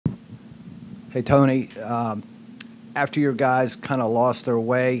Hey, Tony, after your guys kind of lost their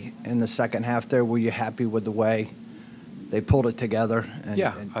way in the second half there, were you happy with the way they pulled it together?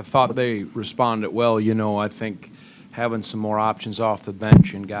 Yeah, I thought they responded well. I think having some more options off the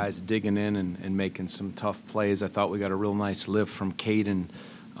bench and guys digging in and making some tough plays, I thought we got a real nice lift from Caden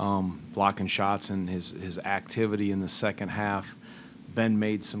blocking shots and his activity in the second half. Ben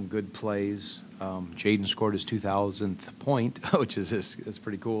made some good plays. Jaden scored his 2,000th point, which is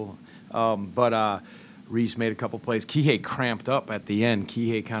pretty cool. But Reese made a couple plays. Kihei cramped up at the end.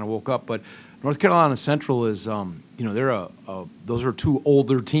 Kihei kind of woke up. But North Carolina Central is, they're those are two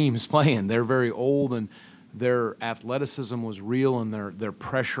older teams playing. They're very old, and their athleticism was real, and their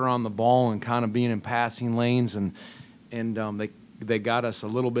pressure on the ball and kind of being in passing lanes, and they got us a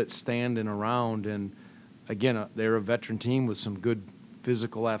little bit standing around. And again, they're a veteran team with some good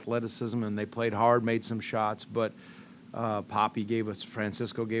physical athleticism, and they played hard, made some shots, but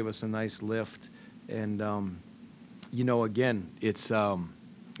Francisco gave us a nice lift, and again,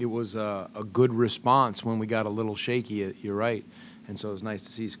 it was a good response when we got a little shaky. You're right, and so it was nice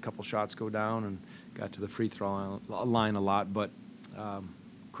to see a couple shots go down and got to the free throw line a lot. But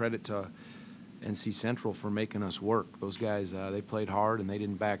credit to NC Central for making us work. Those guys, they played hard and they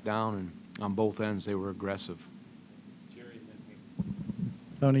didn't back down, and on both ends they were aggressive.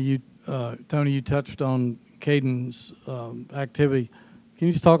 Tony, you touched on Caden's activity. Can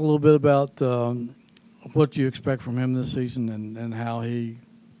you just talk a little bit about what you expect from him this season and how he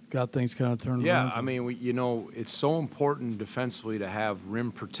got things kind of turned around? Yeah, I mean, it's so important defensively to have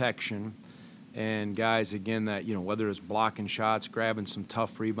rim protection and guys, again, that, whether it's blocking shots, grabbing some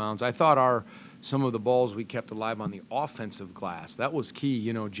tough rebounds. I thought some of the balls we kept alive on the offensive glass, that was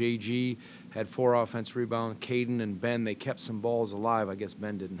key. JG had 4 offensive rebounds. Caden and Ben, they kept some balls alive. I guess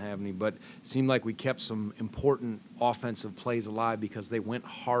Ben didn't have any, but it seemed like we kept some important offensive plays alive because they went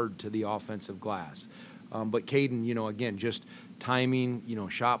hard to the offensive glass. But Caden, again, just timing,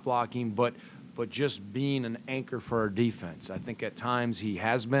 shot blocking, but just being an anchor for our defense. I think at times he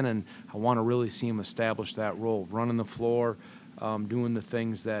has been, and I want to really see him establish that role, running the floor, doing the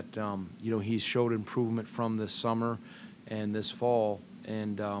things that, he's showed improvement from this summer and this fall.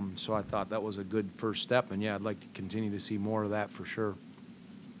 And so I thought that was a good first step. And, yeah, I'd like to continue to see more of that for sure.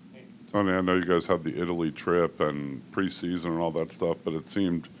 Tony, I know you guys had the Italy trip and preseason and all that stuff, but it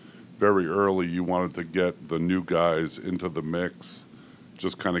seemed very early you wanted to get the new guys into the mix,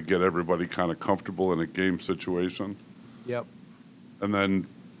 just kind of get everybody kind of comfortable in a game situation. Yep. And then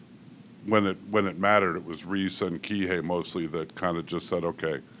when it mattered, it was Reese and Kihei mostly that kind of just said,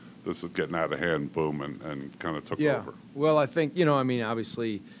 okay, this is getting out of hand, boom, and kind of took over. Well, I think,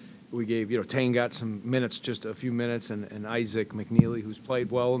 obviously we gave, Tane got some minutes, just a few minutes, and Isaac McNeely, who's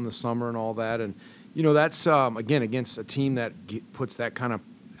played well in the summer and all that. And, that's, again, against a team that puts that kind of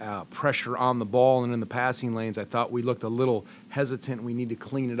pressure on the ball and in the passing lanes. I thought we looked a little hesitant. We need to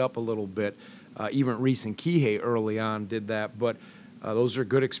clean it up a little bit. Even Reese and Kihei early on did that. But those are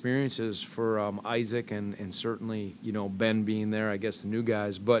good experiences for Isaac and certainly, Ben being there, I guess the new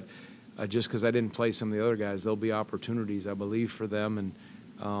guys. But just because I didn't play some of the other guys, there'll be opportunities, I believe, for them. And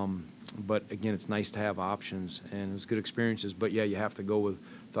but, again, it's nice to have options. And it was good experiences. But, yeah, you have to go with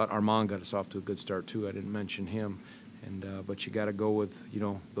 – thought Armand got us off to a good start, too. I didn't mention him. But you got to go with,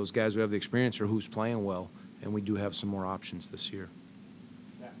 those guys who have the experience or who's playing well. And we do have some more options this year.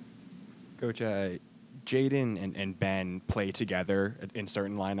 Coach, Jaden and Ben play together in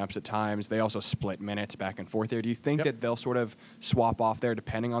certain lineups at times. They also split minutes back and forth there. Do you think that they'll sort of swap off there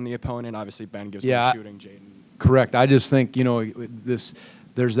depending on the opponent? Obviously, Ben gives more shooting, Jaden. Correct. I just think,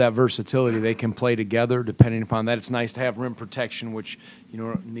 there's that versatility. They can play together depending upon that. It's nice to have rim protection, which,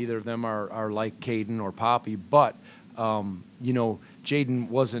 neither of them are like Caden or Poppy. But, Jaden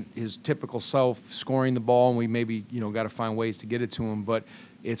wasn't his typical self scoring the ball, and we maybe, got to find ways to get it to him. But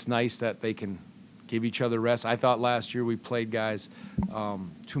it's nice that they can give each other rest. I thought last year we played guys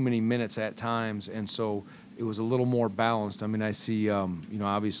too many minutes at times, and so it was a little more balanced. I mean, I see,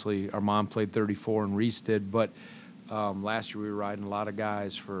 obviously Armand played 34 and Reese did, but last year we were riding a lot of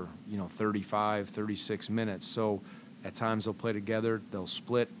guys for, 35, 36 minutes. So at times they'll play together, they'll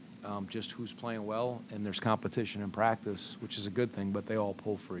split just who's playing well, and there's competition in practice, which is a good thing, but they all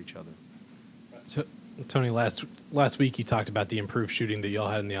pull for each other. So, Tony, last week you talked about the improved shooting that y'all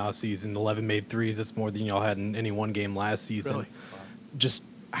had in the offseason. 11 made threes. That's more than y'all had in any one game last season. Really? Just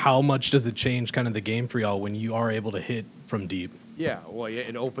how much does it change kind of the game for y'all when you are able to hit from deep? Yeah, well,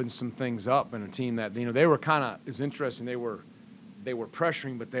 it opens some things up, and a team that, they were kind of, it's interesting, they were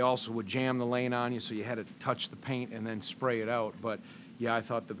pressuring, but they also would jam the lane on you, so you had to touch the paint and then spray it out. But, yeah, I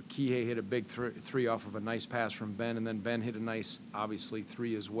thought the Kihei hit a big three off of a nice pass from Ben, and then Ben hit a nice, obviously,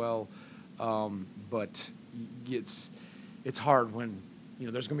 three as well. But it's hard when, you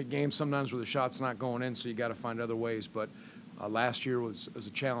know, there's going to be games sometimes where the shot's not going in, so you got to find other ways. But last year was a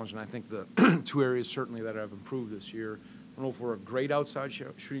challenge, and I think the two areas certainly that have improved this year. I don't know if we're a great outside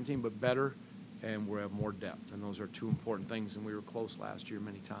shooting team, but better, and we have more depth. And those are two important things, and we were close last year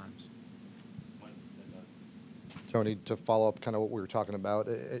many times. Tony, to follow up kind of what we were talking about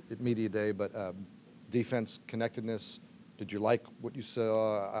at Media Day, but defense connectedness, did you like what you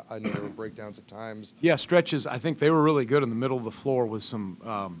saw? I know there were breakdowns at times. Yeah, stretches. I think they were really good in the middle of the floor with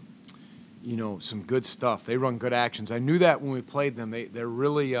some, you know, some good stuff. They run good actions. I knew that when we played them. They're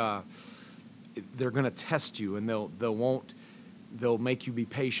really they're going to test you, and they'll make you be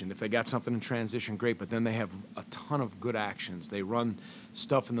patient. If they got something in transition, great. But then they have a ton of good actions. They run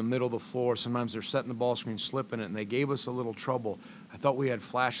stuff in the middle of the floor. Sometimes they're setting the ball screen, slipping it, and they gave us a little trouble. I thought we had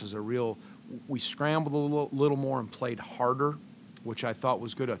flashes of real. We scrambled a little more and played harder, which I thought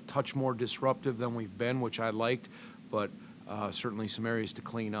was good. A touch more disruptive than we've been, which I liked, but certainly some areas to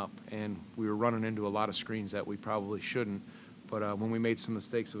clean up. And we were running into a lot of screens that we probably shouldn't. But when we made some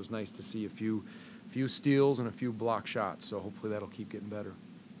mistakes, it was nice to see a few steals and a few block shots. So hopefully that'll keep getting better.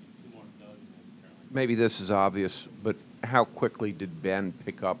 Maybe this is obvious, but how quickly did Ben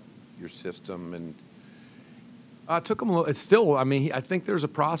pick up your system? And it took him a little. It's still. I mean, I think there's a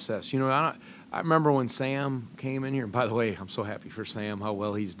process. You know, I remember when Sam came in here. And by the way, I'm so happy for Sam, how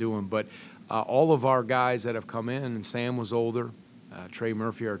well he's doing. But all of our guys that have come in, and Sam was older. Trey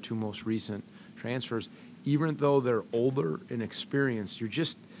Murphy, our two most recent transfers. Even though they're older and experienced, you're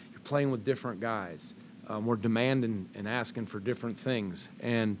playing with different guys. We're demanding and asking for different things.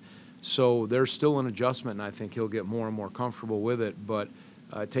 And so there's still an adjustment, and I think he'll get more and more comfortable with it. But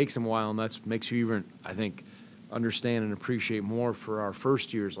it takes him a while, and that makes you even, I think, understand and appreciate more for our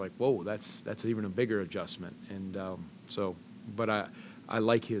first years. Like, whoa, that's even a bigger adjustment. And but I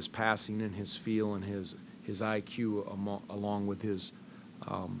like his passing and his feel and his IQ along with his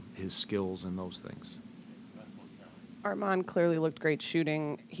skills and those things. Armand clearly looked great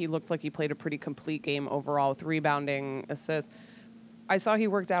shooting. He looked like he played a pretty complete game overall with rebounding, assists. I saw he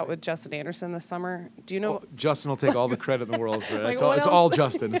worked out with Justin Anderson this summer. Do you know? Well, Justin will take all the credit in the world for it. Like, It's all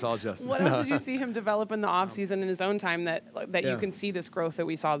Justin. It's all Justin. What else did you see him develop in the offseason in his own time that Yeah. you can see this growth that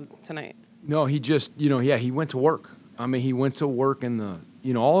we saw tonight? No, he just, he went to work. I mean, he went to work in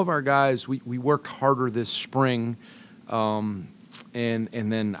all of our guys, we worked harder this spring, and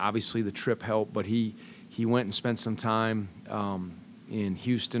then obviously the trip helped, but he went and spent some time in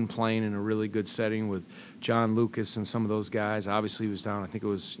Houston playing in a really good setting with John Lucas and some of those guys. Obviously, he was down, I think it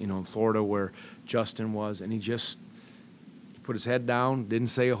was, in Florida where Justin was, and he put his head down, didn't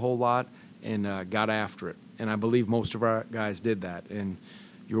say a whole lot, and got after it. And I believe most of our guys did that. And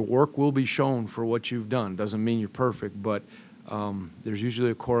your work will be shown for what you've done. Doesn't mean you're perfect, but there's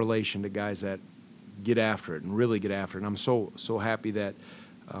usually a correlation to guys that get after it and really get after it. And I'm so happy that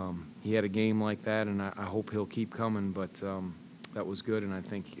he had a game like that, and I hope he'll keep coming. But that was good, and I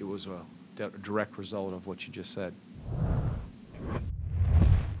think it was a direct result of what you just said.